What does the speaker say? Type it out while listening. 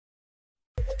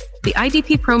The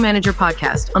IDP Pro Manager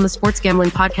podcast on the Sports Gambling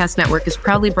Podcast Network is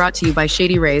proudly brought to you by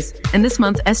Shady Rays, and this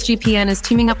month SGPN is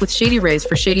teaming up with Shady Rays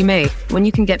for Shady May, when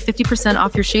you can get 50%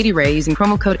 off your Shady Ray using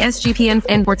promo code SGPN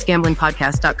and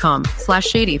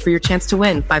sportsgamblingpodcast.com/shady for your chance to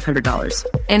win $500.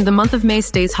 And the month of May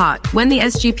stays hot when the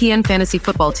SGPN Fantasy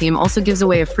Football team also gives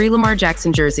away a free Lamar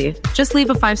Jackson jersey. Just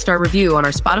leave a 5-star review on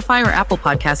our Spotify or Apple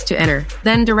podcast to enter.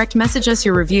 Then direct message us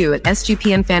your review at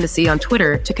SGPN Fantasy on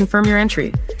Twitter to confirm your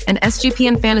entry. And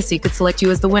SGPN Fantasy could select you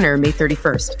as the winner May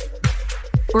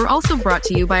 31st. We're also brought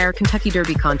to you by our Kentucky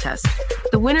Derby contest.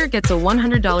 The winner gets a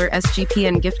 $100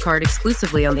 SGPN gift card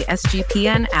exclusively on the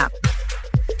SGPN app.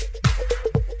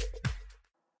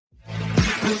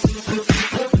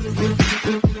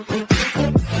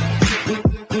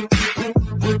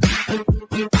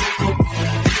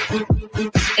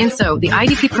 And so, the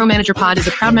IDP Pro Manager Pod is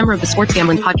a proud member of the Sports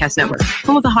Gambling Podcast Network,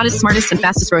 home of the hottest, smartest, and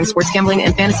fastest-growing sports gambling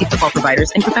and fantasy football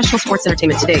providers and professional sports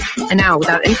entertainment to date. And now,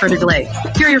 without any further delay,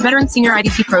 here are your veteran senior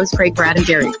IDP pros, Craig, Brad, and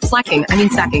Gary, sacking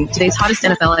today's hottest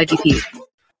NFL IDP.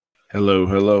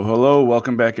 Hello.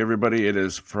 Welcome back, everybody. It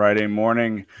is Friday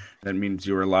morning. That means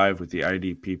you are live with the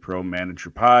IDP Pro Manager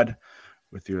Pod.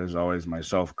 With you, as always,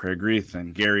 myself, Craig Reith,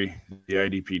 and Gary, the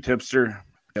IDP tipster.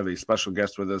 We have a special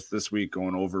guest with us this week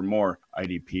going over more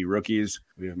IDP rookies.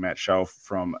 We have Matt Schauf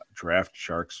from Draft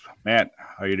Sharks. Matt,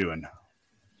 how you doing?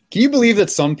 Can you believe that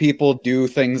some people do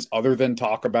things other than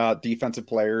talk about defensive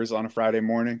players on a Friday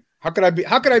morning? How could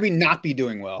I be not be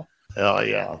doing well? Hell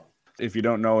yeah. If you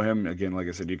don't know him, again, like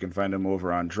I said, you can find him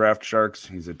over on Draft Sharks.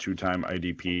 He's a 2-time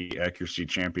IDP accuracy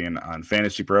champion on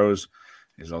Fantasy Pros.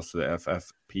 He's also the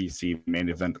FFPC Main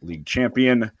Event League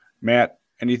champion. Matt,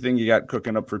 anything you got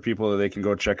cooking up for people that they can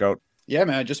go check out? Yeah,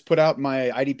 man, I just put out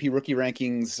my IDP rookie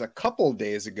rankings a couple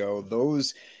days ago.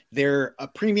 They're a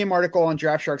premium article on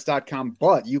draftsharks.com,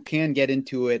 but you can get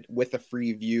into it with a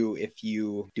free view if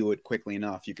you do it quickly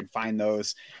enough. You can find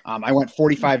those. I went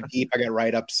 45 deep. I got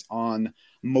write-ups on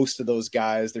most of those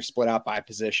guys. They're split out by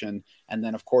position. And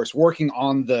then, of course, working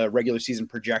on the regular season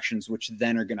projections, which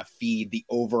then are going to feed the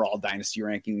overall dynasty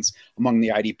rankings among the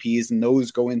IDPs. And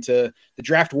those go into the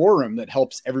draft war room that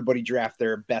helps everybody draft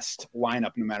their best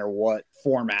lineup, no matter what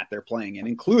format they're playing in,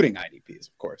 including IDPs,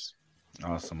 of course.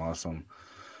 Awesome.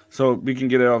 So we can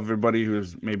get everybody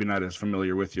who's maybe not as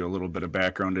familiar with you a little bit of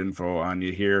background info on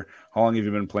you here. How long have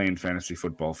you been playing fantasy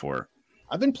football for?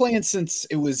 I've been playing since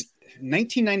it was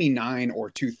 1999 or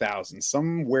 2000,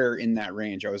 somewhere in that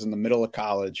range. I was in the middle of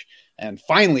college and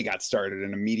finally got started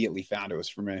and immediately found it was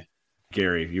for me.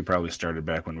 Gary, you probably started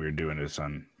back when we were doing this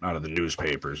out of the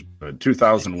newspapers, but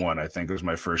 2001, I think, was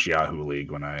my first Yahoo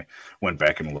League when I went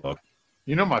back and looked.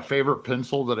 You know, my favorite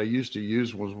pencil that I used to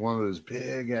use was one of those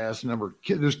big-ass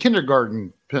there's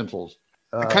kindergarten pencils.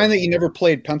 The kind that you never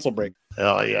played pencil break.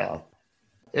 Hell yeah.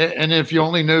 And if you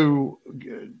only knew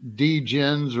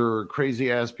D-gens or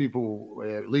crazy-ass people,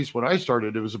 at least when I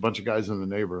started, it was a bunch of guys in the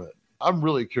neighborhood. I'm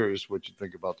really curious what you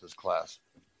think about this class.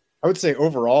 I would say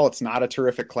overall, it's not a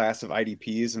terrific class of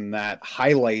IDPs, and that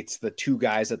highlights the two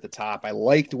guys at the top. I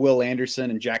liked Will Anderson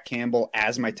and Jack Campbell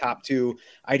as my top two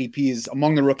IDPs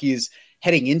among the rookies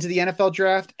heading into the NFL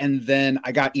draft, and then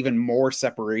I got even more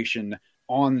separation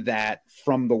on that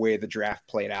from the way the draft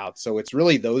played out. So it's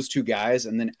really those two guys,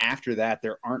 and then after that,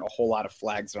 there aren't a whole lot of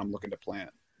flags that I'm looking to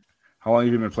plant. How long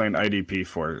have you been playing IDP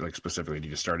for, like specifically? Did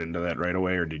you start into that right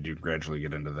away, or did you gradually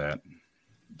get into that?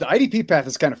 The IDP path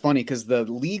is kind of funny because the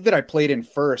league that I played in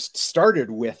first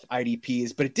started with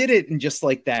IDPs, but it did it in just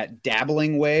like that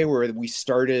dabbling way where we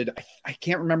started. I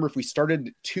can't remember if we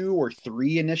started 2 or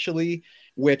 3 initially,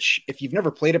 which if you've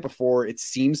never played it before, it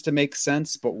seems to make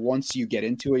sense. But once you get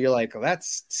into it, you're like, oh,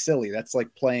 that's silly. That's like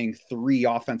playing 3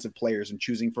 offensive players and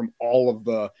choosing from all of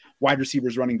the wide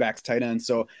receivers, running backs, tight ends.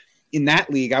 So in that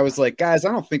league, I was like, guys,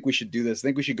 I don't think we should do this. I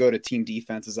think we should go to team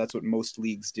defenses. That's what most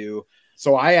leagues do.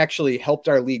 So I actually helped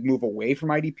our league move away from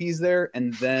IDPs there.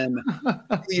 And then 2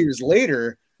 years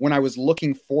later, when I was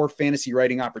looking for fantasy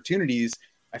writing opportunities,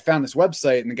 I found this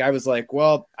website and the guy was like,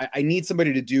 well, I need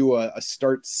somebody to do a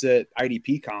start sit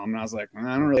IDP column. And I was like, I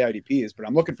don't really IDPs, but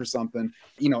I'm looking for something,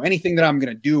 anything that I'm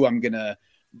going to do, I'm going to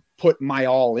put my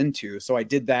all into. So I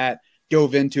did that,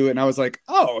 dove into it. And I was like,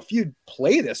 oh, if you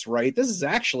play this right, this is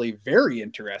actually very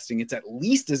interesting. It's at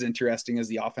least as interesting as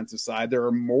the offensive side. There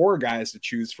are more guys to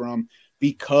choose from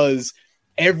because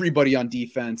everybody on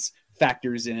defense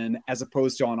factors in as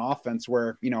opposed to on offense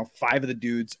where, 5 of the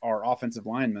dudes are offensive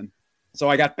linemen. So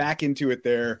I got back into it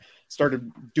there,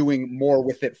 started doing more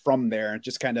with it from there, and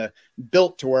just kind of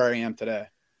built to where I am today.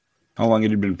 How long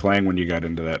had you been playing when you got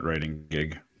into that writing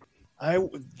gig?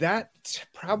 That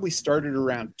probably started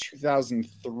around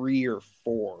 2003 or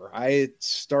 4.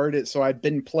 So I'd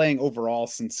been playing overall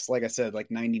since, like I said,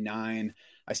 like 99.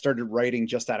 I started writing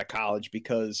just out of college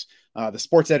because the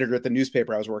sports editor at the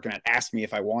newspaper I was working at asked me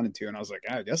if I wanted to. And I was like,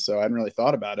 I guess so. I hadn't really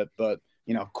thought about it, but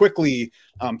quickly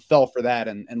fell for that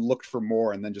and looked for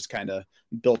more, and then just kind of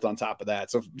built on top of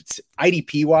that. So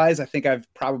IDP wise, I think I've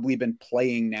probably been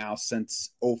playing now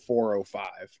since 04, 05.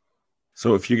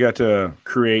 So if you got to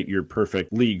create your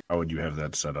perfect league, how would you have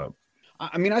that set up?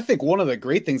 I mean, I think one of the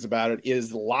great things about it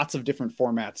is lots of different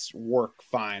formats work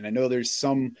fine. I know there's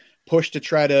some push to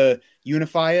try to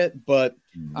unify it, but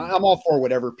I'm all for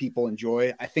whatever people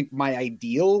enjoy. I think my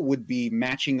ideal would be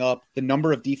matching up the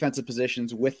number of defensive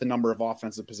positions with the number of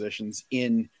offensive positions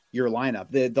in your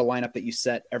lineup, the lineup that you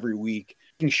set every week,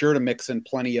 making sure to mix in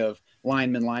plenty of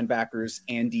linemen, linebackers,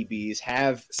 and DBs,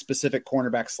 have specific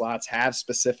cornerback slots, have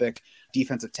specific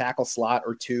defensive tackle slot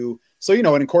or two. So, it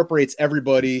incorporates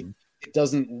everybody. It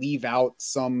doesn't leave out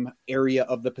some area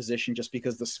of the position just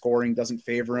because the scoring doesn't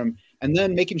favor him. And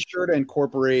then making sure to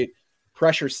incorporate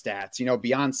pressure stats,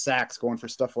 beyond sacks, going for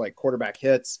stuff like quarterback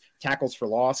hits, tackles for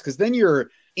loss, because then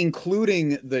you're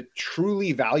including the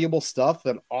truly valuable stuff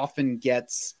that often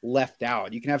gets left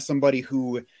out. You can have somebody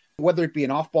who, whether it be an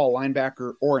off-ball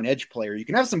linebacker or an edge player, you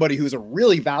can have somebody who's a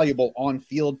really valuable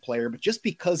on-field player, but just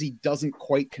because he doesn't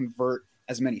quite convert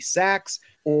as many sacks,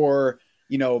 or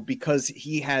because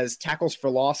he has tackles for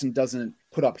loss and doesn't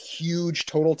put up huge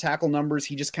total tackle numbers,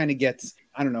 he just kind of gets,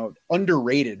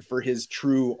 underrated for his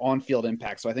true on-field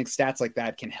impact. So I think stats like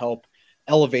that can help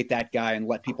elevate that guy and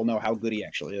let people know how good he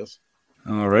actually is.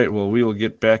 All right. Well, we will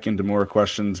get back into more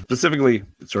questions, specifically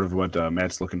sort of what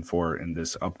Matt's looking for in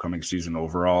this upcoming season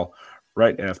overall,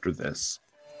 right after this.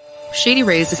 Shady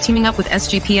Rays is teaming up with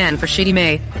SGPN for Shady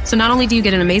May, so not only do you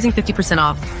get an amazing 50%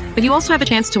 off, but you also have a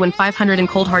chance to win $500 in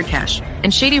cold hard cash.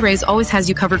 And Shady Rays always has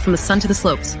you covered from the sun to the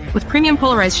slopes, with premium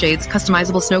polarized shades,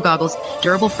 customizable snow goggles,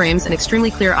 durable frames, and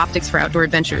extremely clear optics for outdoor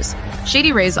adventures.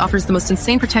 Shady Rays offers the most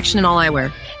insane protection in all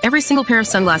eyewear. Every single pair of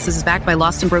sunglasses is backed by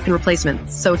lost and broken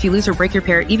replacements, so if you lose or break your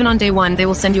pair, even on day one, they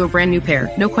will send you a brand new pair,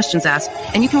 no questions asked.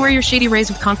 And you can wear your Shady Rays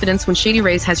with confidence when Shady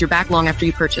Rays has your back long after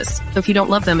you purchase. So if you don't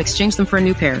love them, exchange them for a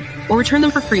new pair, or return them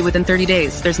for free within 30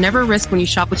 days. There's never a risk when you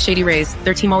shop with Shady Rays.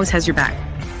 Their team always has your back.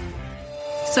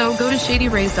 So go to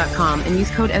shadyrays.com and use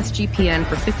code SGPN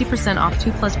for 50% off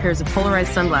 2+ pairs of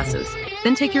polarized sunglasses.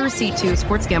 Then take your receipt to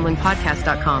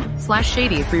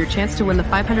sportsgamblingpodcast.com/shady for your chance to win the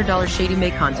 $500 Shady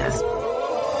May contest.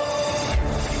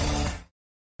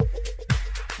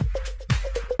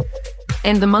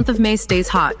 And the month of May stays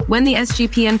hot when the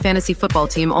SGPN fantasy football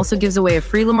team also gives away a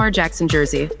free Lamar Jackson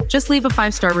jersey. Just leave a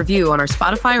 5-star review on our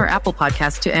Spotify or Apple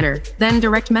podcast to enter. Then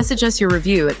direct message us your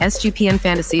review at SGPN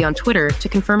Fantasy on Twitter to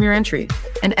confirm your entry.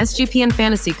 And SGPN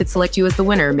Fantasy could select you as the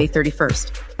winner May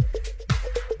 31st.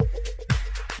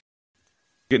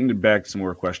 Getting back to some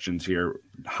more questions here,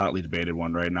 hotly debated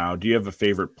one right now. Do you have a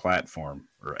favorite platform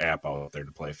or app out there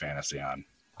to play fantasy on?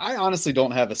 I honestly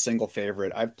don't have a single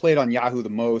favorite. I've played on Yahoo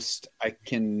the most. I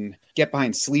can get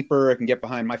behind Sleeper. I can get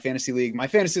behind My Fantasy League. My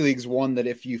Fantasy League is one that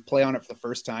if you play on it for the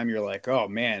first time, you're like, oh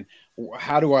man,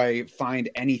 how do I find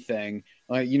anything?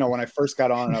 Like, when I first got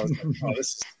on, I was like, oh, this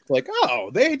is like, oh,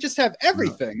 they just have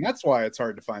everything. That's why it's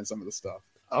hard to find some of the stuff.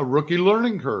 A rookie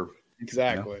learning curve.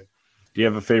 Exactly. Yeah. Do you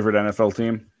have a favorite NFL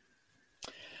team?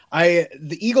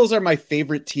 The Eagles are my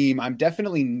favorite team. I'm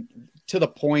definitely to the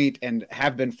point, and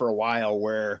have been for a while,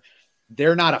 where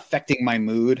they're not affecting my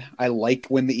mood. I like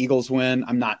when the Eagles win.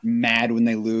 I'm not mad when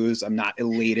they lose. I'm not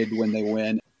elated when they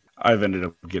win. I've ended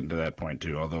up getting to that point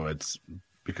too, although it's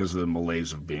because of the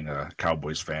malaise of being a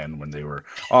Cowboys fan when they were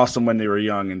awesome when they were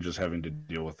young and just having to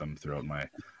deal with them throughout my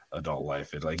adult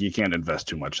life. It's like you can't invest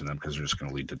too much in them because they're just going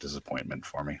to lead to disappointment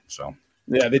for me. So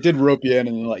yeah, they did rope you in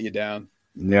and then let you down.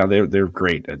 Yeah, they're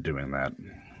great at doing that.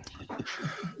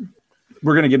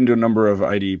 We're going to get into a number of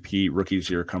IDP rookies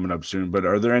here coming up soon, but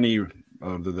are there any,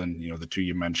 other than the two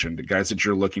you mentioned, the guys that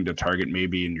you're looking to target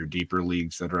maybe in your deeper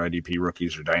leagues that are IDP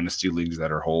rookies or dynasty leagues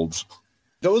that are holds?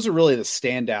 Those are really the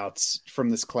standouts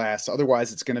from this class.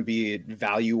 Otherwise, it's going to be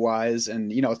value-wise.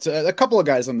 And, it's a couple of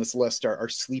guys on this list are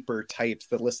sleeper types,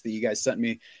 the list that you guys sent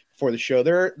me before the show.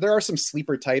 There are some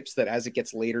sleeper types that as it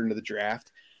gets later into the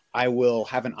draft, I will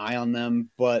have an eye on them.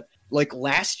 But like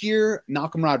last year,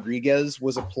 Malcolm Rodriguez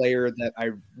was a player that I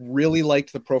really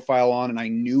liked the profile on, and I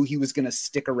knew he was going to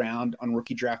stick around on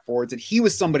rookie draft boards. And he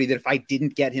was somebody that if I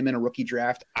didn't get him in a rookie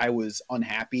draft, I was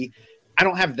unhappy. I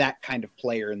don't have that kind of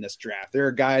player in this draft. There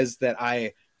are guys that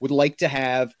I would like to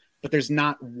have, but there's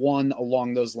not one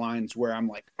along those lines where I'm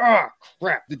like, oh,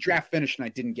 crap, the draft finished and I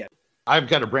didn't get it. I've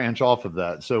got to branch off of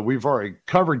that. So we've already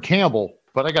covered Campbell,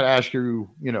 but I got to ask you,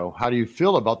 how do you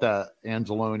feel about that?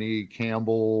 Anzalone,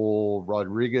 Campbell,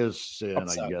 Rodriguez, and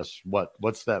Upset. I guess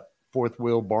what's that fourth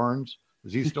wheel Barnes?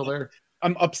 Is he still there?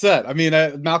 I'm upset. I mean,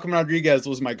 Malcolm Rodriguez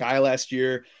was my guy last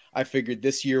year. I figured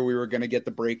this year we were going to get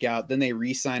the breakout. Then they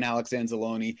re-sign Alex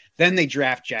Anzalone. Then they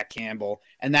draft Jack Campbell.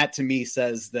 And that to me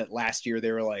says that last year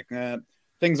they were like,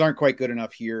 things aren't quite good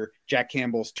enough here. Jack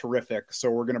Campbell's terrific. So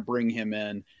we're going to bring him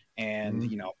in and,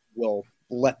 we'll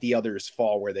let the others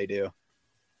fall where they do.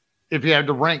 If you had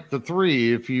to rank the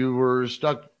three, if you were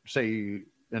stuck, say, in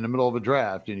the middle of a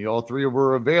draft and you all three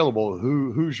were available,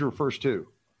 who's your first two?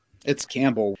 It's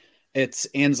Campbell. It's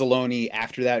Anzalone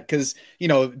after that. Because,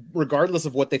 regardless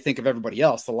of what they think of everybody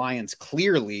else, the Lions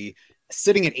clearly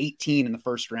sitting at 18 in the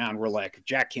first round, we're like,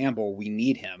 Jack Campbell, we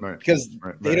need him. Right. Because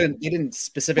they didn't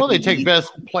specifically. Well, they take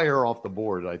best player off the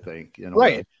board, I think.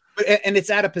 Right. And it's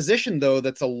at a position, though,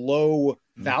 that's a low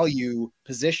value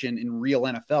position in real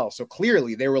NFL. So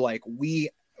clearly they were like, we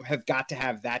have got to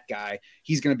have that guy.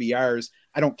 He's going to be ours.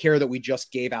 I don't care that we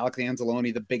just gave Alex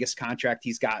Anzalone the biggest contract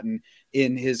he's gotten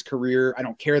in his career. I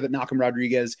don't care that Malcolm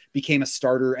Rodriguez became a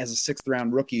starter as a 6th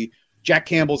round rookie. Jack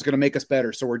Campbell's going to make us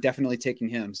better. So we're definitely taking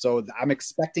him. So I'm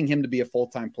expecting him to be a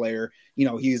full-time player.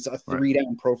 He's a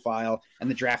 3-down profile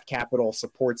and the draft capital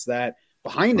supports that.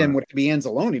 Behind him would be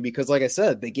Anzalone because, like I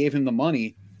said, they gave him the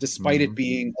money despite it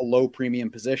being a low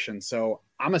premium position. So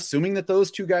I'm assuming that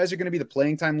those two guys are going to be the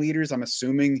playing time leaders. I'm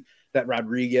assuming that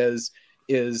Rodriguez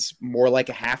is more like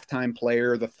a halftime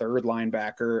player, the third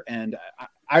linebacker. And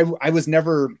I was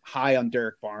never high on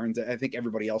Derek Barnes. I think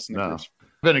everybody else in the group's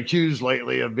been accused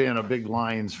lately of being a big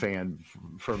Lions fan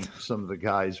from some of the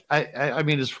guys. I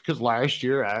mean, it's because last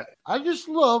year I just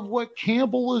love what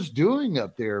Campbell is doing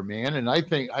up there, man. And I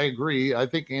agree. I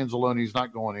think Anzalone's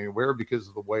not going anywhere because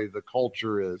of the way the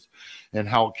culture is and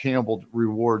how Campbell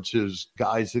rewards his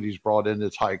guys that he's brought in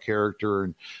that's high character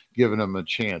and giving them a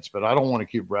chance. But I don't want to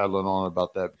keep rattling on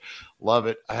about that. Love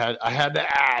it. I had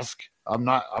to ask. I'm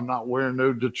not wearing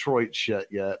no Detroit shit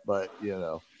yet, but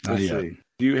we'll see.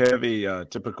 Do you have a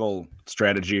typical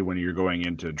strategy when you're going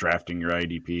into drafting your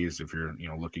IDPs? If you're,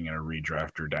 looking at a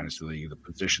redraft or dynasty league, the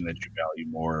position that you value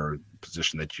more, or the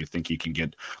position that you think you can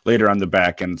get later on the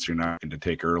back end, so you're not going to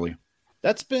take early?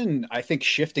 That's been, I think,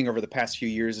 shifting over the past few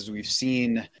years as we've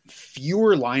seen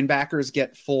fewer linebackers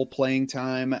get full playing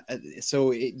time.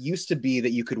 So it used to be that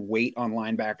you could wait on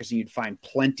linebackers and you'd find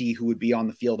plenty who would be on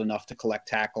the field enough to collect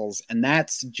tackles. And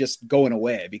that's just going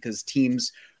away because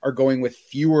teams are going with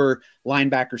fewer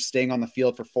linebackers staying on the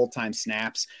field for full-time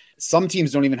snaps. Some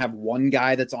teams don't even have one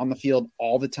guy that's on the field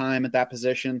all the time at that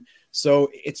position. So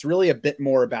it's really a bit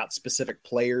more about specific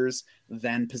players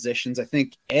than positions. I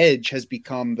think edge has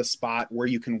become the spot where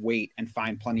you can wait and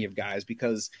find plenty of guys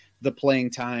because the playing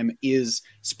time is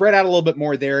spread out a little bit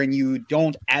more there, and you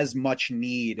don't as much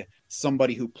need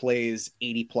somebody who plays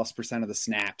 80+% of the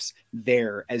snaps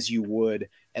there as you would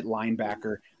at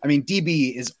linebacker. I mean,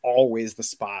 DB is always the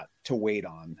spot to wait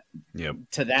on. Yep.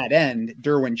 To that end,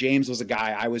 Derwin James was a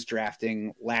guy I was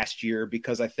drafting last year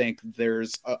because I think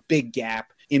there's a big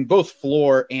gap in both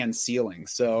floor and ceiling.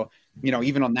 So,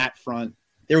 even on that front,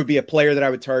 there would be a player that I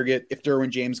would target. If Derwin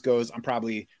James goes, I'm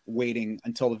probably waiting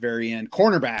until the very end.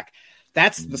 Cornerback,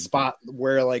 that's the spot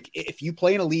where, like, if you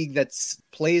play in a league that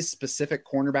plays specific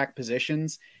cornerback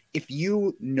positions, if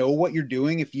you know what you're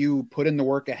doing, if you put in the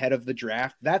work ahead of the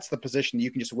draft, that's the position you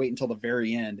can just wait until the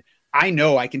very end. I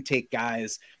know I can take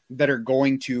guys that are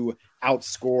going to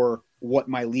outscore what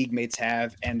my league mates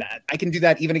have. And I can do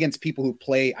that even against people who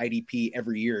play IDP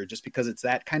every year, just because it's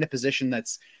that kind of position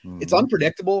that's it's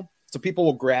unpredictable. So people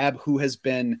will grab who has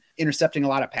been intercepting a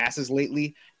lot of passes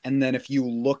lately. And then if you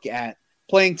look at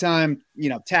playing time,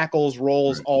 tackles,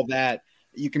 rolls, all that,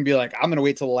 you can be like, I'm going to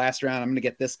wait till the last round. I'm going to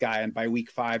get this guy. And by week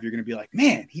 5, you're going to be like,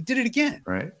 man, he did it again.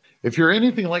 Right. If you're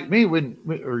anything like me,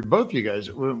 or both of you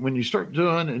guys, when you start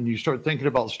doing and you start thinking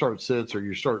about start sits, or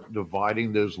you start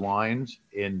dividing those lines,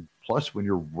 and plus when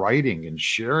you're writing and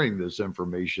sharing this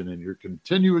information and you're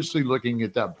continuously looking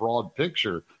at that broad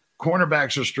picture,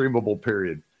 cornerbacks are streamable,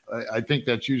 period. I think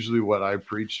that's usually what I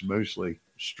preach mostly.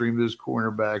 Stream those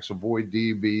cornerbacks, avoid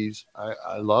DBs.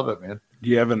 I love it, man. Do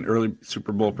you have an early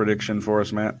Super Bowl prediction for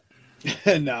us, Matt?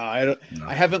 No, I don't. No.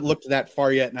 I haven't looked that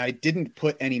far yet, and I didn't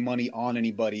put any money on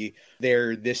anybody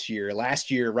there this year.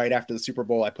 Last year, right after the Super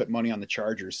Bowl, I put money on the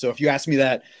Chargers. So if you asked me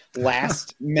that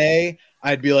last May,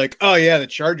 I'd be like, "Oh yeah, the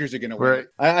Chargers are going to win." Right.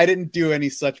 I didn't do any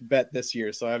such bet this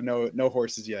year, so I have no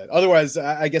horses yet. Otherwise,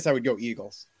 I guess I would go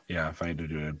Eagles. Yeah, if I had to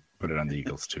do it, put it on the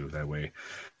Eagles too. That way,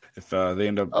 if they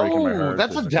end up breaking my heart.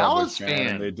 That's a Dallas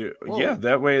fan. They do. Whoa. Yeah,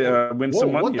 that way win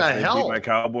some money. What the if hell? they beat my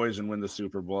Cowboys and win the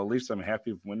Super Bowl, at least I'm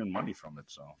happy winning money from it.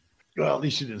 So, well, at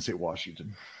least you didn't say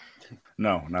Washington.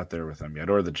 No, not there with them yet,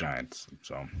 or the Giants.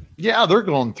 So, yeah, they're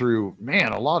going through,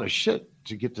 man, a lot of shit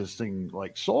to get this thing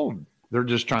like sold. They're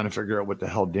just trying to figure out what the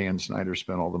hell Dan Snyder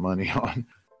spent all the money on.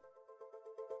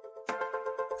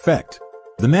 Fact.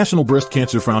 The National Breast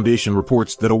Cancer Foundation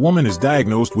reports that a woman is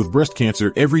diagnosed with breast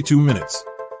cancer every 2 minutes.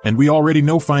 And we already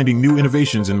know finding new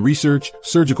innovations in research,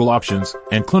 surgical options,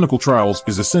 and clinical trials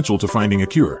is essential to finding a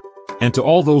cure. And to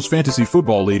all those fantasy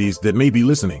football ladies that may be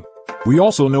listening, we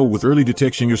also know with early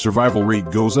detection your survival rate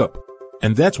goes up.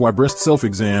 And that's why breast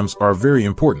self-exams are very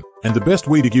important, and the best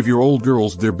way to give your old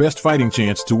girls their best fighting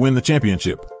chance to win the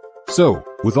championship. So,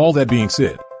 with all that being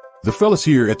said, the fellas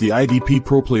here at the IDP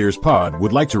Pro Players Pod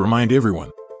would like to remind everyone,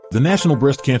 the National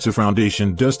Breast Cancer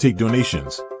Foundation does take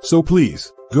donations, so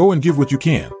please, go and give what you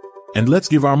can. And let's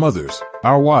give our mothers,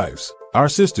 our wives, our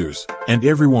sisters, and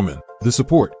every woman, the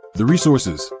support, the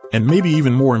resources, and maybe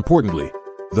even more importantly,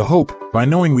 the hope, by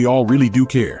knowing we all really do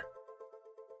care.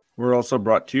 we're also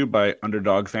brought to you by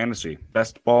Underdog Fantasy.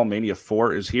 Best Ball Mania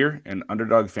 4 is here, and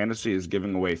Underdog Fantasy is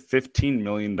giving away $15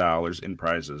 million in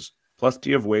prizes. Plus,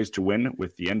 you have ways to win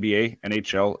with the NBA,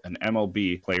 NHL, and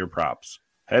MLB player props.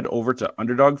 Head over to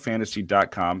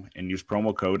UnderdogFantasy.com and use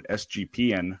promo code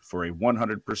SGPN for a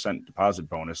 100% deposit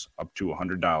bonus up to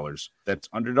 $100. That's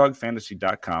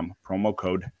UnderdogFantasy.com, promo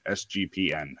code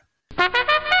SGPN.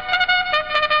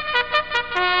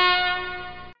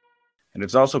 And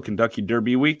it's also Kentucky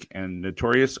Derby Week and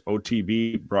Notorious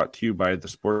OTB, brought to you by the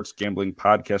Sports Gambling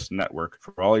Podcast Network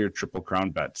for all your Triple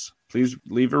Crown bets. Please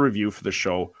leave a review for the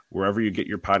show wherever you get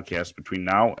your podcast between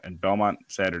now and Belmont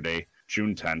Saturday,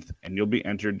 June 10th, and you'll be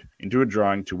entered into a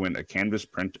drawing to win a canvas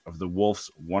print of the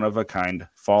Wolf's one-of-a-kind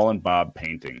Fallen Bob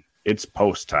painting. It's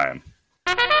post time.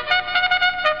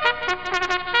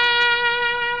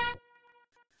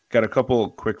 Got a couple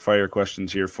quick fire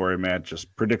questions here for you, Matt.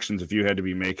 Just predictions if you had to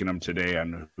be making them today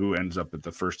on who ends up at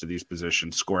the first of these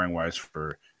positions scoring wise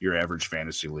for your average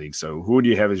fantasy league. So who do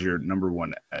you have as your number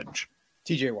one edge?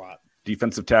 TJ Watt.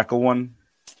 Defensive tackle one?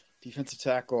 Defensive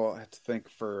tackle, I have to think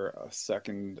for a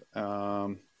second.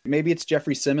 Maybe it's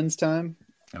Jeffrey Simmons time.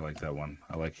 I like that one.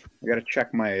 I got to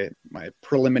check my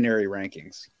preliminary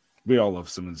rankings. We all love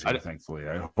Simmons here, thankfully.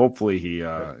 Hopefully he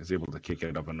is able to kick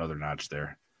it up another notch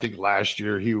there. I think last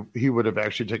year he would have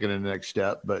actually taken the next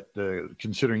step, but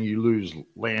considering you lose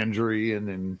Landry and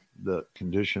then the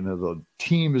condition of the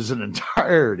team as an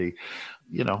entirety,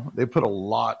 they put a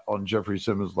lot on Jeffrey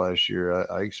Simmons last year.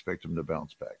 I expect him to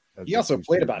bounce back. He also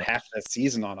played about half the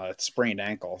season on a sprained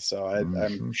ankle, so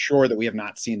I'm sure that we have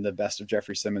not seen the best of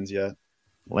Jeffrey Simmons yet.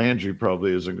 Landry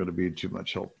probably isn't going to be too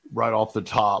much help right off the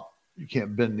top. You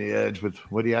can't bend the edge with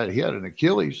what he had. He had an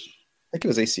Achilles. I think it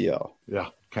was ACL. Yeah,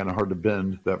 kind of hard to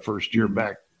bend that first year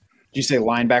back. Did you say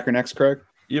linebacker next, Craig?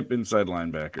 Yep, inside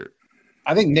linebacker.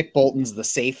 I think Nick Bolton's the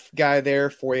safe guy there.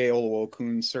 Foye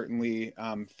Oluokun certainly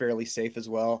fairly safe as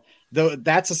well. Though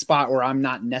that's a spot where I'm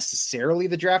not necessarily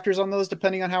the drafters on those,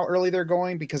 depending on how early they're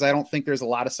going, because I don't think there's a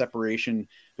lot of separation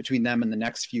between them and the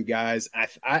next few guys.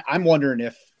 I'm wondering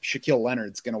if Shaquille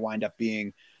Leonard's going to wind up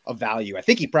being a value. I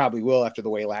think he probably will after the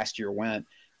way last year went.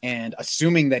 And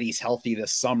assuming that he's healthy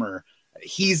this summer,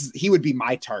 he would be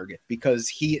my target because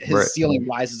his ceiling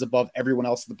rises above everyone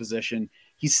else in the position.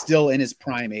 He's still in his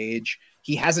prime age.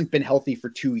 He hasn't been healthy for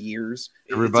 2 years.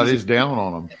 Everybody's down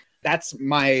on him. That's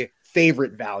my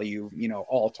favorite value,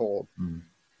 all told.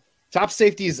 Top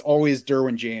safety is always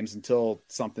Derwin James until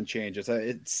something changes.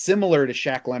 It's similar to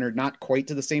Shaq Leonard, not quite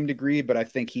to the same degree, but I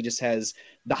think he just has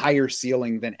the higher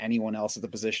ceiling than anyone else at the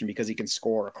position because he can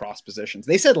score across positions.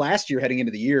 They said last year, heading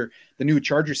into the year, the new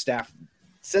Chargers staff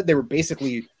said they were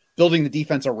basically building the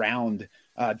defense around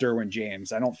Derwin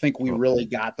James. I don't think we really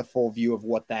got the full view of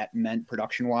what that meant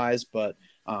production-wise, but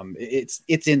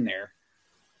it's in there.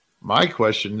 My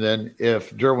question then,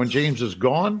 if Derwin James is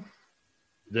gone,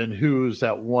 then who's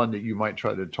that one that you might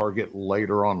try to target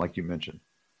later on, like you mentioned?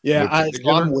 Yeah,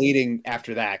 I'm waiting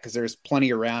after that because there's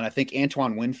plenty around. I think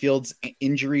Antoine Winfield's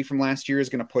injury from last year is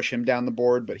going to push him down the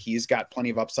board, but he's got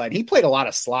plenty of upside. He played a lot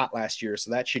of slot last year,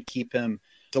 so that should keep him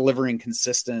delivering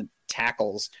consistent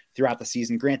tackles throughout the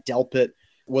season. Grant Delpit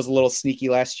was a little sneaky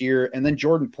last year, and then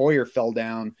Jordan Poyer fell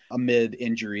down amid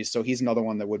injuries, so he's another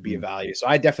one that would be a value. So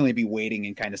I'd definitely be waiting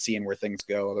and kind of seeing where things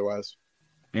go otherwise.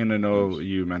 And I know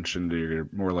you mentioned you're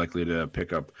more likely to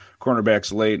pick up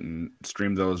cornerbacks late and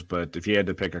stream those, but if you had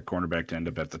to pick a cornerback to end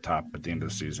up at the top at the end of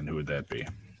the season, who would that be?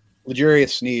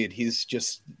 L'Jarius Sneed. He's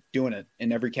just doing it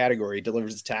in every category. He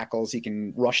delivers the tackles. He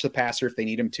can rush the passer if they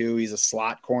need him to. He's a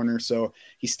slot corner, so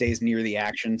he stays near the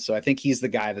action. So I think he's the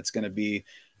guy that's going to be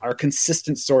our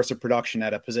consistent source of production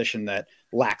at a position that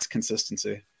lacks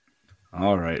consistency.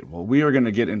 All right. Well, we are going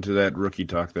to get into that rookie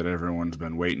talk that everyone's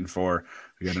been waiting for.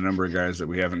 We got a number of guys that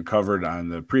we haven't covered on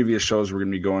the previous shows. We're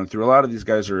going to be going through. A lot of these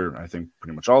guys are, I think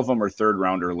pretty much all of them are third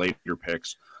round or later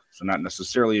picks. So not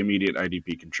necessarily immediate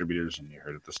IDP contributors. And you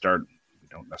heard at the start, we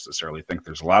don't necessarily think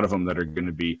there's a lot of them that are going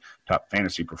to be top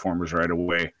fantasy performers right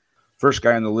away. First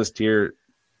guy on the list here,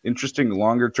 interesting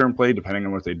longer term play, depending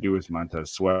on what they do with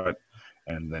Montez Sweat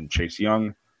and then Chase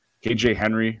Young. KJ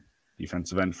Henry,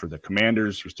 defensive end for the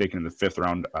Commanders. He was taken in the 5th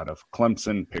round out of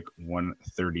Clemson, pick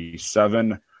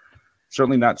 137.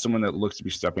 Certainly not someone that looks to be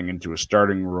stepping into a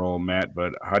starting role, Matt,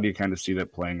 but how do you kind of see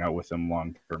that playing out with him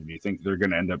long term? Do you think they're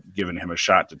going to end up giving him a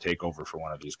shot to take over for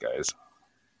one of these guys?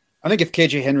 I think if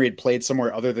KJ Henry had played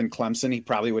somewhere other than Clemson, he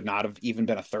probably would not have even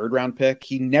been a 3rd round pick.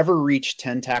 He never reached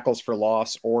 10 tackles for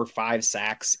loss or 5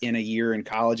 sacks in a year in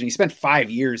college, and he spent 5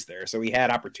 years there, so he had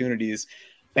opportunities.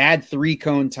 Bad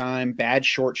 3-cone time, bad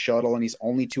short shuttle, and he's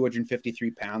only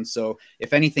 253 pounds. So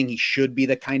if anything, he should be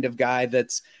the kind of guy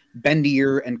that's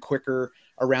bendier and quicker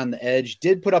around the edge.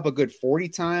 Did put up a good 40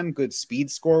 time, good speed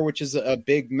score, which is a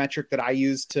big metric that I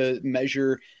use to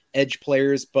measure edge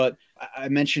players. But I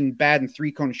mentioned bad and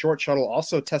 3-cone short shuttle,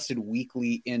 also tested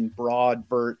weakly in broad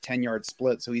vert 10-yard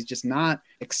split. So he's just not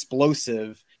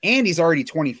explosive. And he's already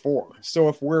 24. So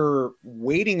if we're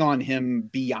waiting on him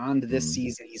beyond this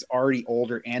season, he's already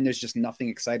older and there's just nothing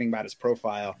exciting about his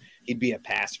profile. He'd be a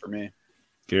pass for me.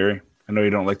 Gary, I know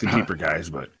you don't like the deeper guys,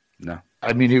 but no.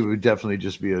 I mean, he would definitely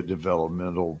just be a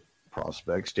developmental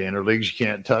prospect. Standard leagues, you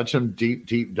can't touch him.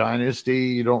 Deep dynasty,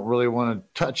 you don't really want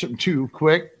to touch him too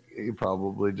quick. You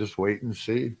probably just wait and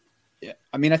see. Yeah,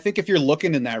 I mean, I think if you're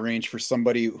looking in that range for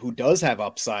somebody who does have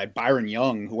upside, Byron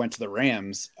Young, who went to the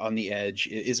Rams on the edge,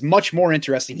 is much more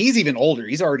interesting. He's even older.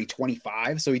 He's already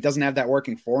 25, so he doesn't have that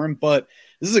working for him. But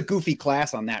this is a goofy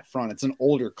class on that front. It's an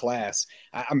older class.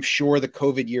 I'm sure the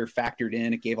COVID year factored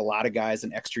in. It gave a lot of guys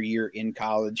an extra year in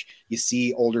college. You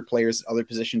see older players, other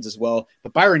positions as well.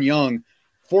 But Byron Young,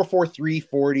 4.43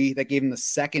 40, that gave him the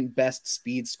 2nd best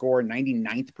speed score,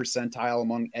 99th percentile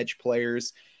among edge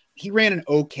players. He ran an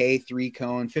okay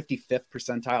 3-cone, 55th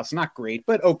percentile. So not great,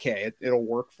 but okay. It'll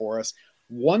work for us.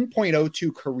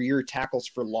 1.02 career tackles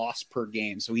for loss per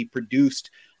game. So he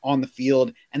produced on the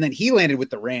field, and then he landed with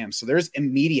the Rams. So there's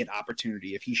immediate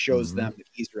opportunity if he shows them that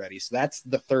he's ready. So that's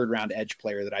the 3rd round edge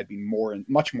player that I'd be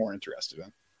much more interested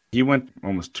in. He went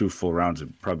almost 2 full rounds.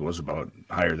 It probably was about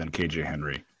higher than KJ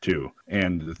Henry too.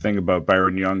 And the thing about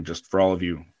Byron Young, just for all of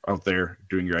you out there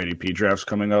doing your IDP drafts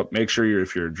coming up, make sure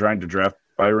if you're trying to draft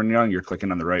Byron Young, you're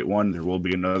clicking on the right one. There will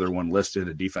be another one listed,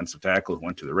 a defensive tackle who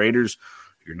went to the Raiders.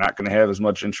 You're not going to have as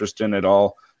much interest in at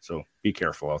all. So be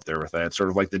careful out there with that. Sort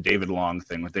of like the David Long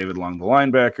thing with David Long, the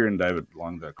linebacker, and David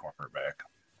Long, the cornerback.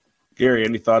 Gary,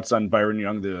 any thoughts on Byron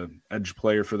Young, the edge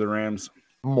player for the Rams?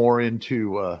 More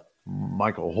into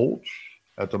Michael Holtz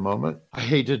at the moment. I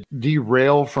hate to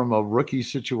derail from a rookie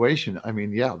situation. I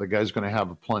mean, yeah, the guy's going to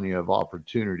have plenty of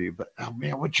opportunity, but oh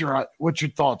man, what's your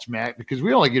thoughts, Matt? Because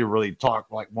we only get to really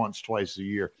talk like once, twice a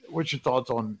year. What's your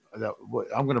thoughts on that?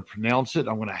 I'm going to pronounce it.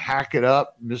 I'm going to hack it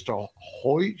up, Mr.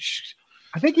 Hoyt.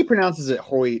 I think he pronounces it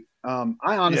Hoyt. I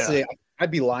honestly,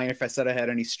 I'd be lying if I said I had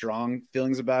any strong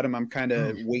feelings about him. I'm kind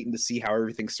of waiting to see how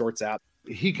everything sorts out.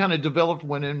 He kind of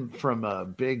went in from a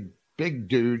big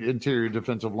dude, interior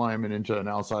defensive lineman, into an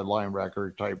outside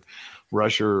linebacker type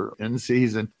rusher in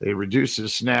season. They reduced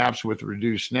his snaps. With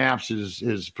reduced snaps,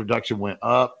 his production went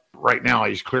up. Right now,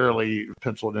 he's clearly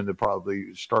penciled in to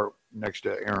probably start next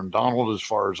to Aaron Donald as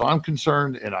far as I'm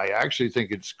concerned. And I actually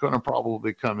think it's going to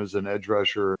probably come as an edge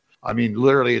rusher. I mean,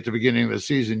 literally at the beginning of the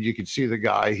season, you could see the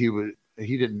guy, he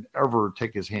didn't ever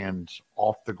take his hands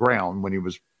off the ground when he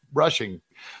was rushing,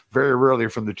 very rarely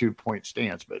from the 2-point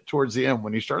stance. But towards the end,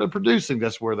 when he started producing,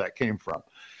 that's where that came from.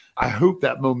 I hope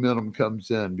that momentum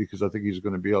comes in, because I think he's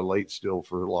going to be a late steal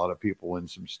for a lot of people in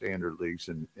some standard leagues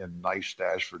and nice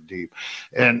stash for deep.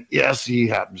 And yes, he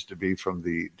happens to be from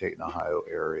the Dayton, Ohio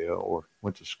area, or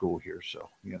went to school here. So,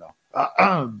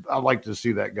 I'd like to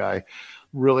see that guy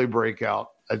really break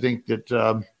out. I think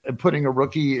that putting a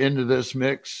rookie into this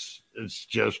mix is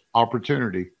just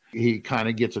opportunity. He kind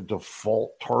of gets a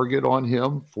default target on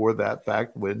him for that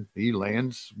fact when he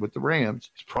lands with the Rams.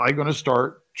 He's probably going to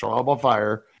start trial by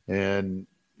fire, and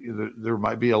there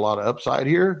might be a lot of upside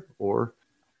here, or...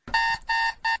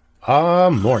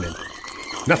 Morning.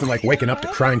 Nothing like waking up to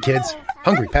crying kids,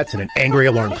 hungry pets, and an angry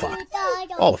alarm clock.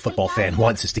 All a football fan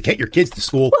wants is to get your kids to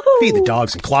school, feed the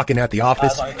dogs, and clock in at the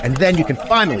office, and then you can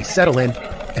finally settle in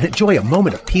and enjoy a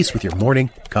moment of peace with your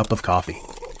morning cup of coffee.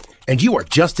 And you are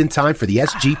just in time for the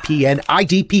SGPN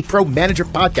IDP Pro Manager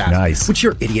Podcast, which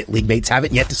your idiot league mates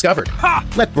haven't yet discovered.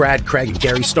 Let Brad, Craig, and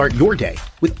Gary start your day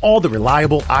with all the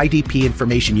reliable IDP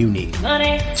information you need.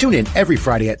 Tune in every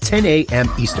Friday at 10 a.m.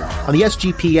 Eastern on the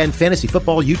SGPN Fantasy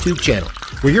Football YouTube channel,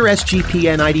 where your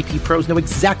SGPN IDP pros know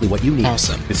exactly what you need,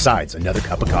 besides another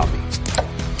cup of coffee.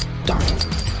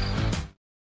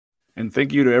 And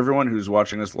thank you to everyone who's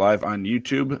watching us live on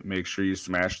YouTube. Make sure you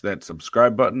smash that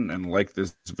subscribe button and like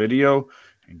this video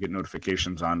and get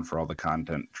notifications on for all the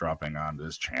content dropping on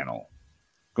this channel.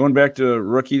 Going back to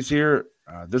rookies here,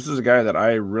 this is a guy that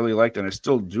I really liked and I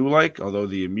still do like, although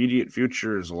the immediate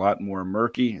future is a lot more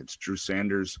murky. It's Drew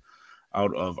Sanders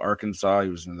out of Arkansas. He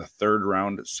was in the third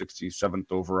round at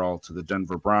 67th overall to the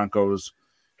Denver Broncos.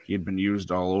 He had been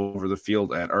used all over the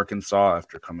field at Arkansas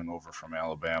after coming over from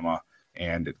Alabama.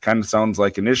 And it kind of sounds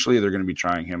like initially they're going to be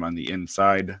trying him on the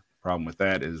inside. Problem with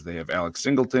that is they have Alex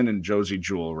Singleton and Josie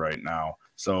Jewell right now.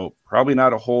 So probably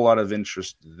not a whole lot of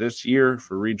interest this year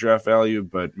for redraft value.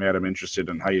 But, Matt, I'm interested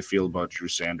in how you feel about Drew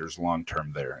Sanders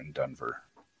long-term there in Denver.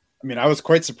 I mean, I was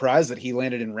quite surprised that he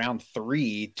landed in round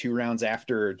 3, 2 rounds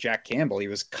after Jack Campbell. He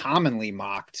was commonly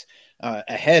mocked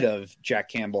ahead of Jack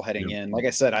Campbell heading in. Like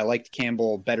I said, I liked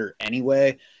Campbell better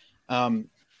anyway.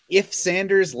 If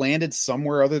Sanders landed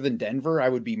somewhere other than Denver, I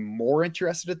would be more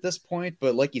interested at this point.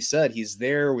 But like you said, he's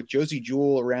there with Josie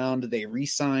Jewell around. They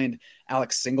re-signed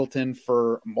Alex Singleton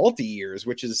for multi-years,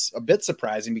 which is a bit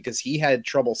surprising because he had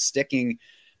trouble sticking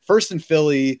first in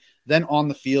Philly, then on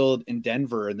the field in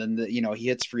Denver. And then, he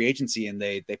hits free agency and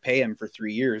they pay him for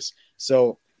 3 years.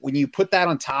 So when you put that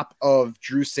on top of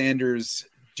Drew Sanders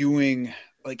doing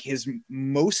like his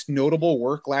most notable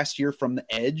work last year from the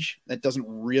edge, that doesn't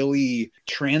really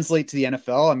translate to the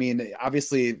NFL. I mean,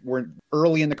 obviously we're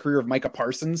early in the career of Micah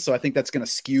Parsons, so I think that's going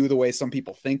to skew the way some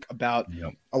people think about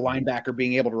a linebacker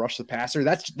being able to rush the passer.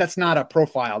 That's not a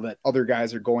profile that other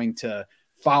guys are going to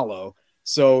follow.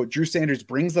 So Drew Sanders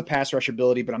brings the pass rush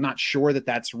ability, but I'm not sure that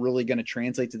that's really going to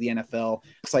translate to the NFL.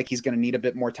 Looks like he's going to need a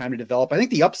bit more time to develop. I think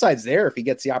the upside's there if he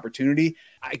gets the opportunity.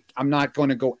 I'm not going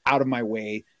to go out of my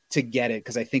way to get it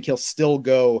because I think he'll still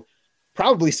go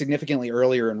probably significantly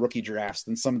earlier in rookie drafts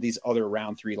than some of these other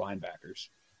round 3 linebackers.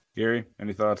 Gary,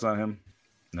 any thoughts on him?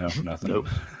 No, nothing. Nope.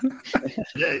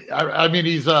 I mean,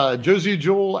 he's Josie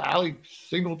Jewell, Alex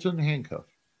Singleton handcuff.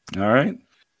 All right.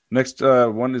 Next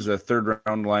one is a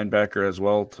third-round linebacker as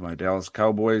well to my Dallas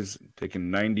Cowboys, taken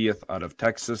 90th out of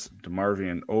Texas,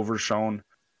 DeMarvion Overshown.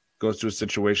 Goes to a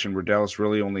situation where Dallas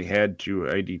really only had 2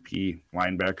 IDP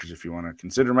linebackers, if you want to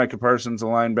consider Micah Parsons a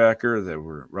linebacker, that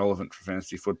were relevant for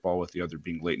fantasy football, with the other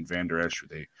being Leighton Vander Esch, who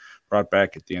they brought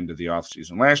back at the end of the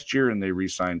offseason last year, and they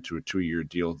re-signed to a 2-year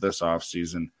deal this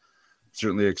offseason.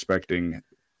 Certainly expecting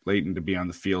Leighton to be on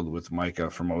the field with Micah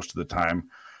for most of the time.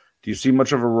 Do you see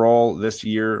much of a role this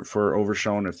year for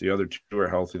Overshown if the other 2 are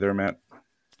healthy there, Matt?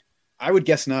 I would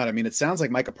guess not. I mean, it sounds like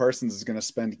Micah Parsons is going to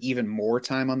spend even more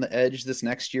time on the edge this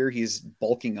next year. He's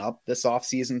bulking up this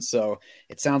offseason, so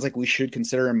it sounds like we should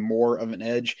consider him more of an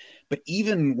edge. But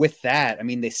even with that, I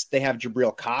mean, they have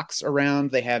Jabril Cox around.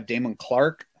 They have Damon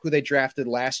Clark, who they drafted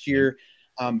last year.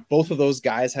 Both of those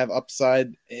guys have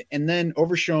upside. And then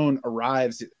Overshown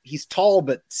arrives. He's tall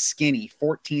but skinny,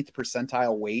 14th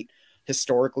percentile weight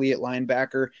historically at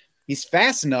linebacker. He's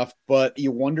fast enough, but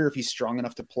you wonder if he's strong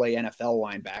enough to play NFL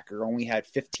linebacker. Only had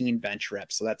 15 bench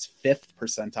reps, so that's 5th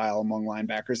percentile among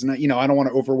linebackers. And, I don't want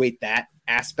to overweight that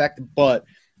aspect, but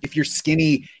if you're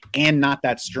skinny and not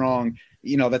that strong,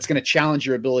 that's going to challenge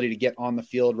your ability to get on the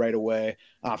field right away.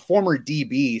 Former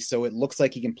DB, so it looks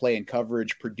like he can play in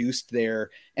coverage, produced there,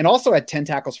 and also had 10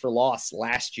 tackles for loss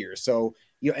last year. So,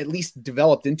 at least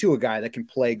developed into a guy that can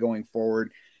play going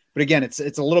forward. But again, it's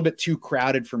a little bit too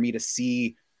crowded for me to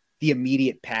see the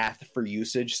immediate path for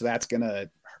usage. So that's going to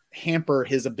hamper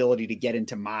his ability to get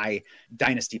into my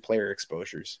dynasty player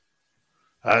exposures.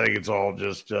 I think it's all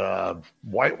just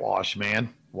whitewash,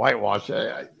 man. Whitewash.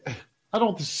 I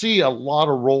don't see a lot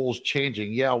of roles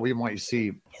changing. Yeah, we might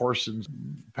see Parsons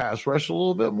pass rush a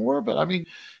little bit more, but I mean,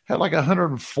 had like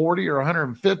 140 or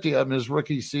 150 of them his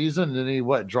rookie season, and he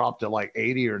dropped to like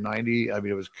 80 or 90. I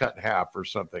mean, it was cut in half or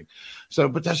something. So,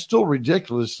 but that's still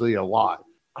ridiculously a lot.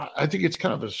 I think it's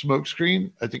kind of a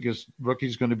smokescreen. I think his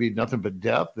rookie's going to be nothing but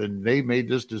depth, and they made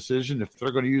this decision. If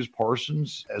they're going to use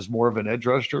Parsons as more of an edge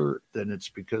rusher, then it's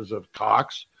because of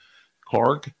Cox,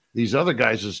 Clark. These other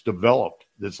guys has developed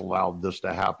that's allowed this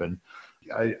to happen.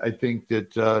 I think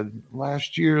that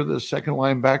last year the second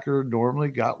linebacker normally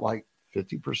got like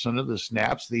 50% of the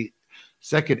snaps. The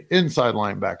second inside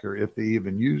linebacker if they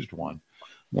even used one,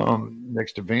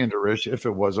 next to Van Der Esch if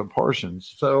it wasn't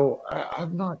Parsons. So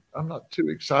I'm not too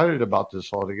excited about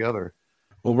this altogether.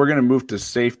 Well, we're going to move to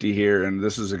safety here, and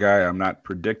this is a guy I'm not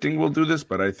predicting will do this,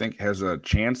 but I think has a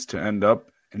chance to end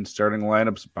up in starting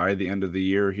lineups by the end of the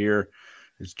year here.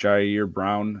 It's Jair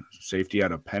Brown, safety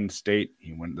out of Penn State.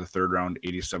 He went in the third round,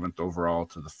 87th overall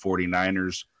to the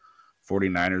 49ers.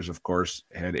 49ers, of course,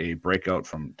 had a breakout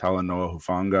from Talanoa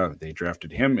Hufanga. They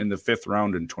drafted him in the fifth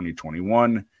round in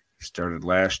 2021. He started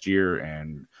last year,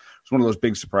 and it was one of those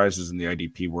big surprises in the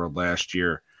IDP world last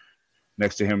year.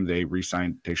 Next to him, they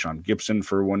re-signed Tayshaun Gibson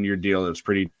for a one-year deal. It was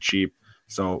pretty cheap.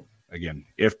 So, again,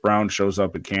 if Brown shows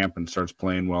up at camp and starts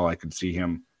playing well, I could see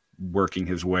him working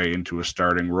his way into a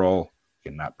starting role.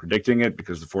 Again, not predicting it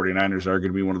because the 49ers are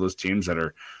going to be one of those teams that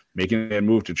are making that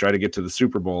move to try to get to the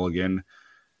Super Bowl again.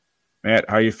 Matt,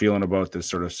 how are you feeling about this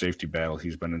sort of safety battle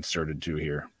he's been inserted to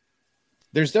here?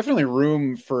 There's definitely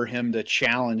room for him to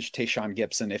challenge Tayshaun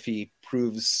Gibson if he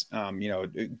proves,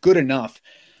 good enough.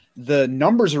 The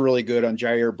numbers are really good on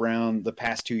Jair Brown the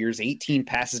past 2 years, 18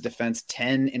 passes defense,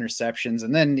 10 interceptions,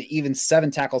 and then even 7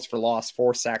 tackles for loss,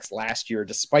 4 sacks last year,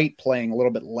 despite playing a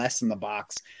little bit less in the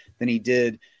box than he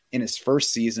did in his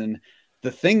first season.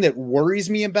 The thing that worries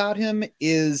me about him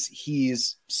is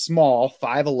he's small,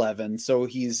 5'11", so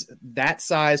he's that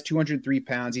size, 203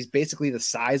 pounds. He's basically the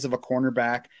size of a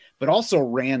cornerback, but also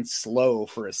ran slow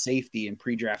for a safety in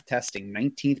pre-draft testing,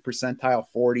 19th percentile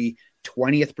 40,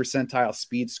 20th percentile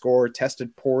speed score,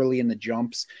 tested poorly in the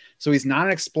jumps. So he's not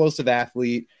an explosive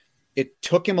athlete. It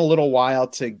took him a little while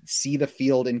to see the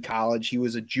field in college. He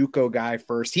was a JUCO guy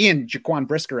first. He and Jaquan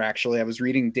Brisker, actually, I was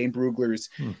reading Dane Brugler's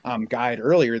guide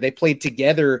earlier. They played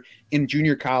together in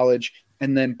junior college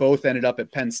and then both ended up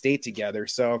at Penn State together.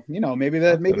 So, maybe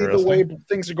the way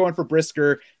things are going for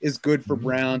Brisker is good for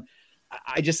Brown.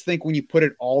 I just think when you put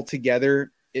it all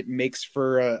together, it makes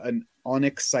for an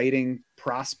unexciting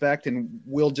prospect, and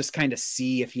we'll just kind of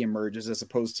see if he emerges as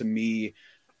opposed to me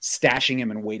stashing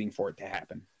him and waiting for it to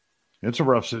happen. It's a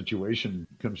rough situation.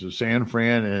 It comes to San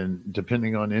Fran, and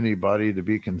depending on anybody to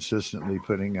be consistently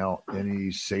putting out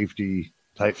any safety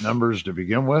type numbers to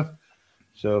begin with.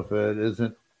 So if it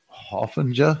isn't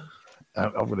Hoffenja,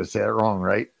 I'm going to say it wrong,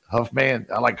 right? Huffman.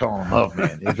 I like calling him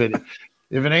Huffman. If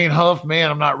it ain't Huffman,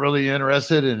 I'm not really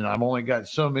interested, and I've only got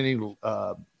so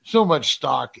much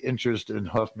stock interest in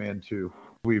Huffman too.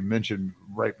 We mentioned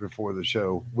right before the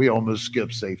show, we almost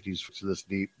skipped safeties this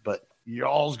deep, but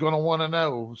y'all's going to want to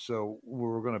know, so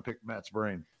we're going to pick Matt's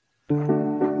brain.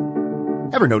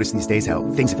 Ever notice these days how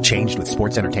things have changed with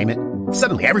sports entertainment?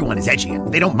 Suddenly everyone is edgy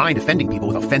and they don't mind offending people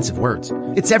with offensive words.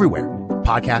 It's everywhere.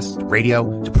 Podcasts, to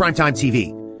radio, to primetime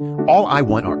TV. All I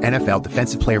want are NFL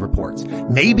defensive player reports,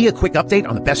 maybe a quick update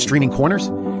on the best streaming corners,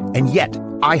 and yet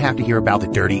I have to hear about the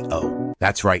dirty O.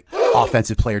 That's right.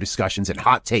 Offensive player discussions and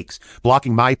hot takes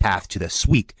blocking my path to the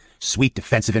sweet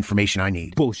defensive information I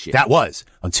need. Bullshit. That was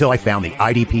until I found the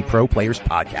IDP Pro Players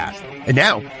Podcast. And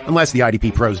now, unless the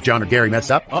IDP Pros John or Gary mess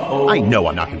up, I know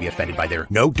I'm not going to be offended by their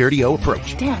no dirty O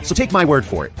approach. Damn. So take my word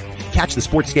for it. Catch the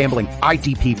sports gambling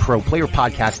IDP Pro Player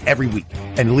Podcast every week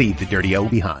and leave the dirty O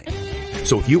behind.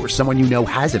 So if you or someone you know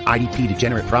has an IDP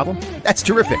degenerate problem, that's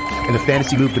terrific. And the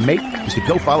fantasy move to make is to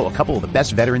go follow a couple of the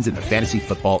best veterans in the fantasy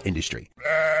football industry.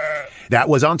 That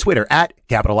was on Twitter at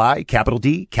I,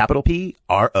 D, P,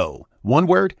 RO. One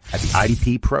word at the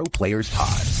IDP Pro Players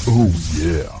Pod. Oh,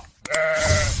 yeah.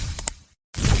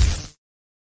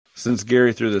 Since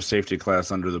Gary threw the safety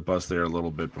class under the bus there a little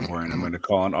bit beforehand, I'm going to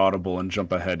call an audible and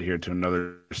jump ahead here to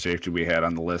another safety we had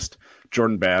on the list.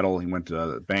 Jordan Battle. He went to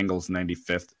the Bengals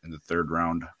 95th in the third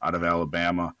round out of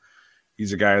Alabama.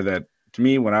 He's a guy that, to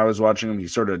me, when I was watching him, he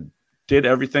sort of did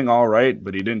everything all right,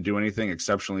 but he didn't do anything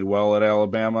exceptionally well at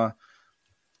Alabama.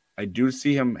 I do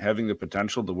see him having the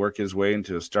potential to work his way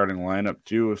into a starting lineup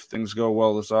too if things go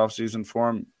well this offseason for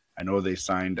him. I know they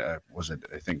signed,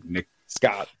 Nick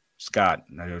Scott.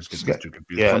 I was getting too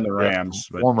confused from the Rams,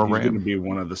 but he's going to be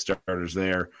one of the starters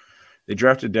there. They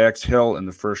drafted Dax Hill in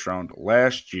the first round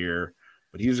last year,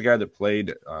 but he's a guy that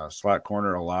played slot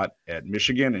corner a lot at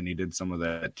Michigan, and he did some of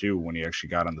that too when he actually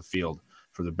got on the field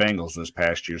for the Bengals this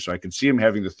past year. So I could see him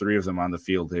having the three of them on the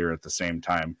field here at the same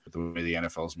time, with the way the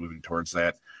NFL is moving towards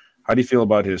that. How do you feel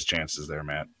about his chances there,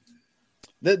 Matt?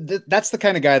 That's the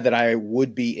kind of guy that I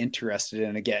would be interested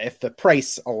in. Again, if the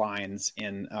price aligns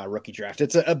in rookie draft,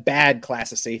 it's a bad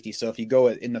class of safety. So if you go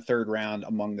in the third round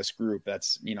among this group,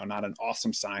 that's, not an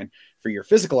awesome sign for your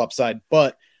physical upside,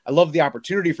 but I love the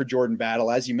opportunity for Jordan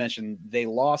Battle. As you mentioned, they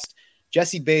lost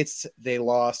Jesse Bates. They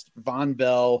lost Von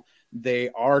Bell. They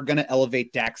are going to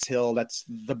elevate Dax Hill. That's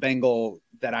the Bengal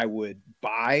that I would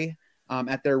buy.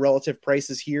 at their relative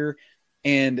prices here.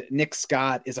 And Nick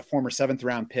Scott is a former 7th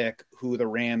round pick who the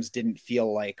Rams didn't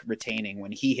feel like retaining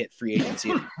when he hit free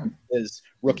agency his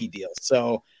rookie deal.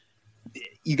 So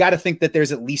you got to think that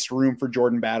there's at least room for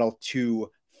Jordan Battle to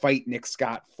fight Nick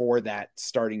Scott for that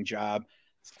starting job.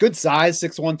 Good size,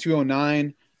 6'1",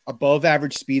 209, above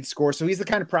average speed score. So he's the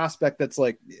kind of prospect that's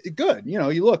like good. You know,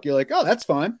 you look, you're like, oh, that's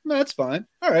fine. That's fine.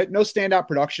 All right. No standout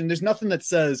production. There's nothing that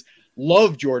says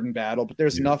love Jordan Battle, but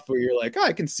there's enough where you're like, oh,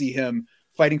 I can see him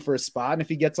fighting for a spot. And if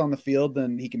he gets on the field,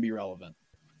 then he can be relevant.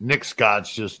 Nick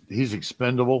Scott's he's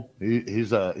expendable.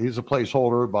 He's a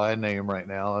placeholder by a name right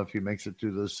now. If he makes it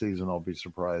through this season, I'll be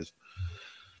surprised.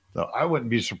 So I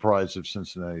wouldn't be surprised if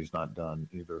Cincinnati's not done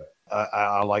either.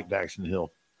 I like Daxton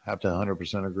Hill. Have to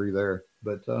 100% agree there.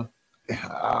 But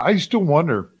I still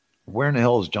wonder, where in the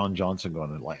hell is John Johnson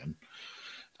going to land?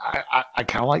 I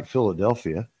kind of like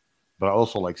Philadelphia, but I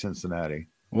also like Cincinnati.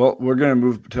 Well, we're going to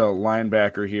move to a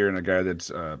linebacker here and a guy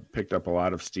that's picked up a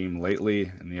lot of steam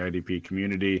lately in the IDP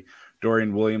community.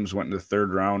 Dorian Williams went in the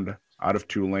 3rd round out of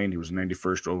Tulane. He was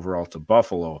 91st overall to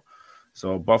Buffalo.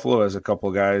 So Buffalo has a couple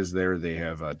of guys there. They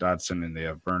have Dodson and they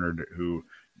have Bernard, who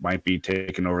might be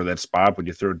taking over that spot. But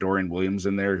you throw Dorian Williams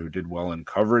in there, who did well in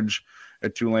coverage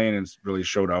at Tulane and really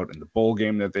showed out in the bowl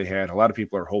game that they had. A lot of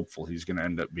people are hopeful he's going to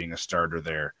end up being a starter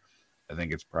there. I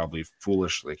think it's probably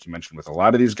foolish, like you mentioned, with a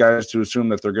lot of these guys to assume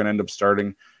that they're going to end up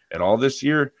starting at all this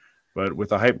year. But with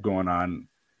the hype going on,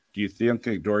 do you think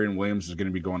Dorian Williams is going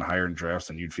to be going higher in drafts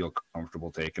than you'd feel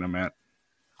comfortable taking him at?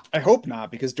 I hope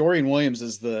not, because Dorian Williams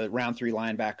is the round 3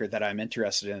 linebacker that I'm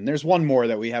interested in. There's one more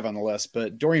that we have on the list,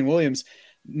 but Dorian Williams,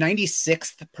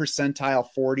 96th percentile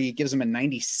 40, gives him a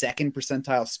 92nd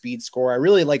percentile speed score. I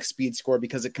really like speed score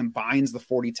because it combines the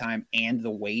 40 time and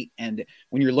the weight. And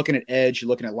when you're looking at edge, you're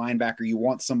looking at linebacker, you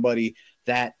want somebody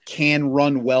that can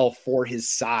run well for his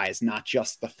size, not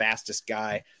just the fastest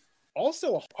guy.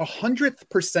 Also, 100th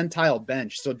percentile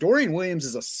bench. So Dorian Williams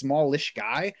is a smallish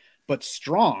guy, but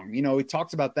strong. You know, we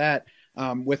talked about that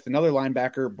with another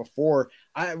linebacker before.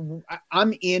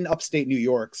 I'm in upstate New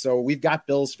York, so we've got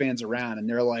Bills fans around, and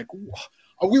they're like,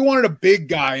 we wanted a big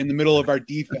guy in the middle of our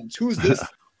defense. Who's this?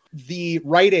 The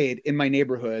Rite Aid in my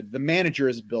neighborhood, the manager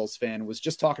is a Bills fan, was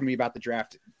just talking to me about the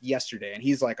draft yesterday, and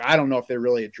he's like, I don't know if they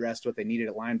really addressed what they needed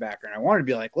at linebacker. And I wanted to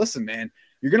be like, listen, man,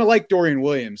 you're going to like Dorian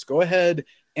Williams. Go ahead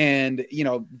and, you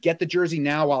know, get the jersey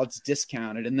now while it's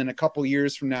discounted, and then a couple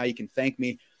years from now, you can thank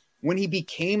me. When he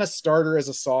became a starter as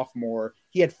a sophomore,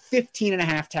 he had 15 and a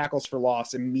half tackles for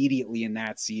loss immediately in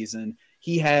that season.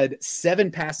 He had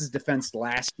 7 passes defensed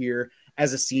last year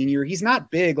as a senior. He's not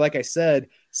big, like I said,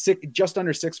 just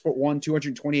under 6'1",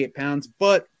 228 pounds,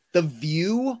 but the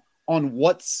view on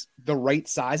what's the right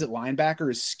size at linebacker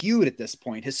is skewed at this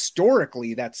point.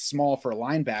 Historically, that's small for a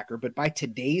linebacker, but by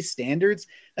today's standards,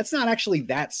 that's not actually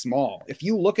that small. If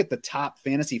you look at the top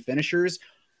fantasy finishers,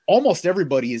 almost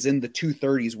everybody is in the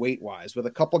 230s weight-wise, with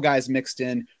a couple guys mixed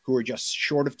in who are just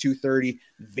short of 230,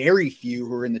 very few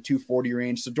who are in the 240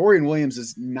 range. So Dorian Williams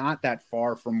is not that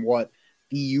far from what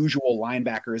the usual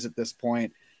linebacker is at this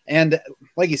point. And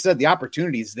like you said, the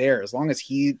opportunity is there. As long as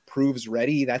he proves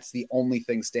ready, that's the only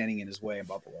thing standing in his way in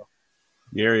Buffalo.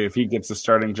 Gary, if he gets the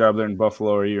starting job there in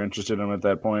Buffalo, are you interested in him at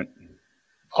that point?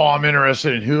 Oh, I'm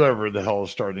interested in whoever the hell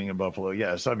is starting in Buffalo.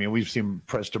 Yes. I mean, we've seen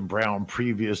Preston Brown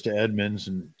previous to Edmonds,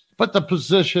 but the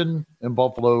position in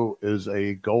Buffalo is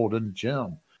a golden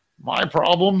gem. My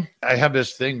problem, I have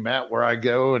this thing, Matt, where I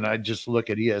go and I just look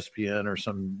at ESPN or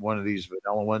one of these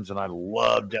vanilla ones, and I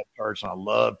love depth charts, and I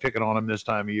love picking on them this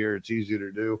time of year. It's easy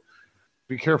to do.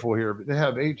 Be careful here. But they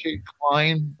have H.A.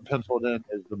 Klein penciled in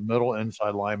as the middle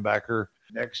inside linebacker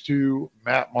next to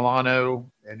Matt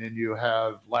Milano, and then you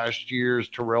have last year's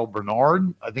Terrell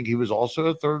Bernard. I think he was also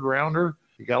a 3rd rounder.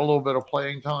 He got a little bit of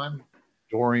playing time.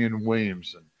 Dorian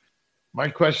Williamson. My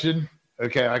question,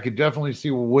 okay, I could definitely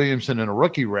see Williamson in a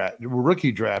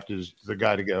rookie draft is the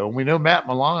guy to go. And we know Matt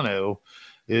Milano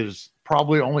is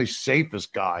probably only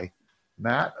safest guy.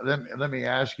 Matt, let me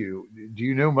ask you, do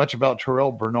you know much about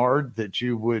Terrell Bernard that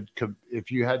you would,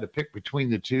 if you had to pick between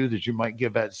the two, that you might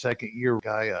give that second-year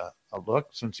guy a look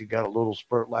since he got a little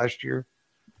spurt last year?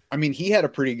 I mean, he had a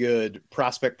pretty good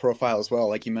prospect profile as well.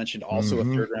 Like you mentioned, also a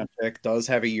 3rd round pick, does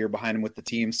have a year behind him with the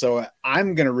team. So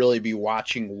I'm going to really be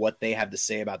watching what they have to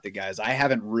say about the guys. I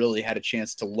haven't really had a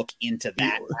chance to look into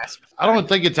that. I don't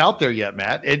think it's out there yet,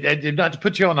 Matt. It not to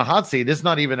put you on the hot seat. It's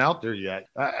not even out there yet.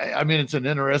 I mean, it's an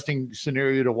interesting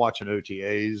scenario to watch in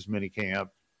OTAs, minicamp,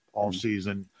 all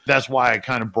season. That's why I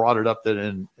kind of brought it up that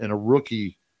in a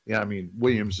rookie, I mean,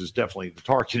 Williams is definitely the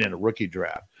target in a rookie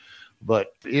draft.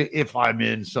 But if I'm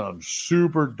in some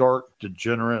super dark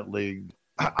degenerate league,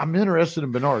 I'm interested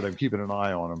in Bernard. I'm keeping an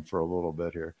eye on him for a little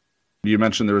bit here. You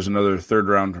mentioned there was another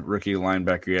third-round rookie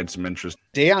linebacker you had some interest.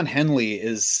 Deion Henley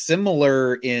is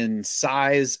similar in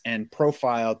size and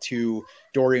profile to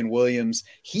Dorian Williams.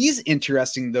 He's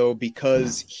interesting, though,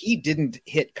 because he didn't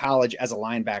hit college as a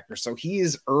linebacker. So he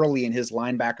is early in his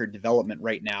linebacker development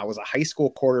right now. Was a high school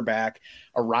quarterback,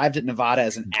 arrived at Nevada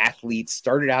as an athlete,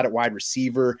 started out at wide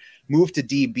receiver, moved to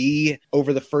DB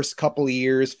over the first couple of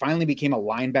years, finally became a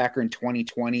linebacker in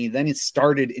 2020. Then he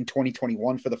started in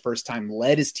 2021 for the first time,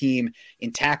 led his team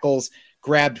in tackles,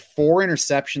 grabbed 4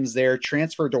 interceptions there,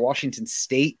 transferred to Washington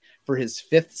State for his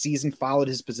 5th season, followed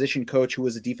his position coach, who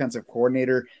was a defensive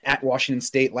coordinator at Washington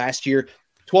State last year.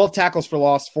 12 tackles for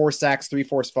loss, 4 sacks, 3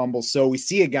 forced fumbles. So we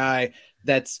see a guy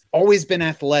that's always been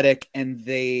athletic, and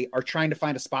they are trying to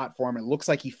find a spot for him. It looks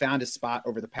like he found his spot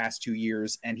over the past 2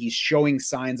 years, and he's showing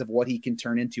signs of what he can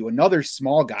turn into. Another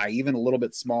small guy, even a little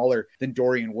bit smaller than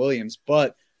Dorian Williams,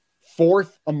 but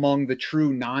 4th among the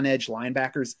true non-edge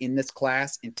linebackers in this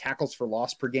class in tackles for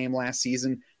loss per game last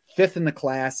season, 5th in the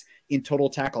class in total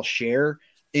tackle share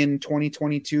in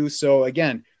 2022. So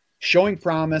again, showing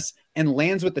promise, and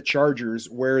lands with the Chargers,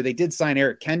 where they did sign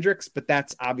Eric Kendricks, but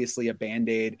that's obviously a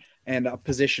Band-Aid and a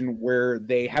position where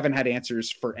they haven't had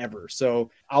answers forever. So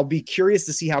I'll be curious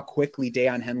to see how quickly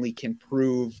Deion Henley can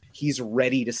prove he's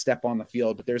ready to step on the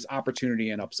field, but there's opportunity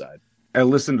and upside. I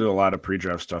listened to a lot of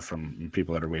pre-draft stuff from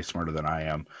people that are way smarter than I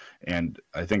am, and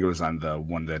I think it was on the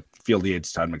one that Field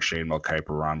Yates, Todd McShay, and Mel Kiper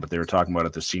were on, but they were talking about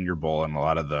at the Senior Bowl and a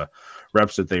lot of the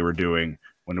reps that they were doing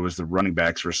when it was the running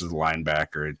backs versus the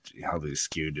linebacker, how they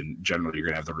skewed, and generally you're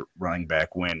going to have the running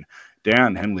back win.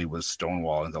 Deion Henley was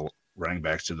stonewalling the running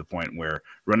backs to the point where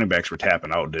running backs were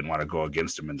tapping out and didn't want to go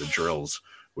against him in the drills,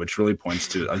 which really points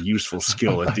to a useful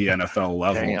skill at the NFL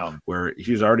level. Where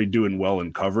he's already doing well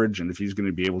in coverage. And if he's going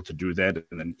to be able to do that,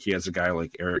 and then he has a guy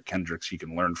like Eric Kendricks he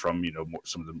can learn from,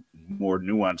 some of the more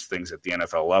nuanced things at the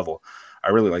NFL level, I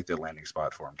really like that landing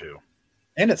spot for him too.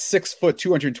 And at 6 foot,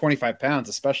 225 pounds,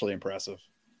 especially impressive.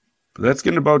 But that's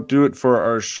going to about do it for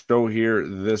our show here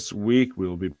this week. We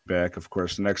will be back, of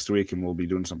course, next week, and we'll be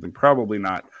doing something probably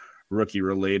not rookie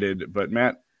related. But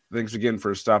Matt, thanks again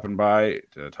for stopping by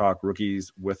to talk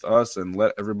rookies with us and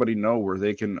let everybody know where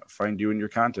they can find you and your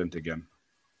content again.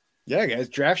 Yeah, guys,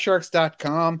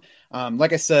 draftsharks.com.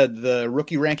 Like I said, the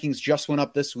rookie rankings just went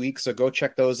up this week, so go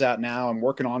check those out now. I'm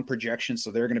working on projections,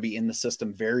 so they're going to be in the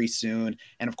system very soon.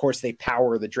 And, of course, they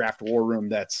power the draft war room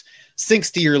that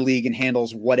syncs to your league and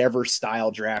handles whatever style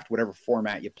draft, whatever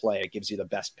format you play. It gives you the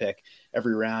best pick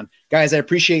every round. Guys, I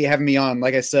appreciate you having me on.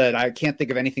 Like I said, I can't think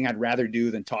of anything I'd rather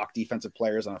do than talk defensive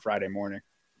players on a Friday morning.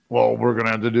 Well, we're going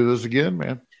to have to do this again,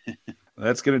 man.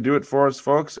 That's going to do it for us,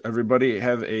 folks. Everybody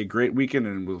have a great weekend,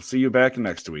 and we'll see you back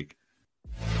next week.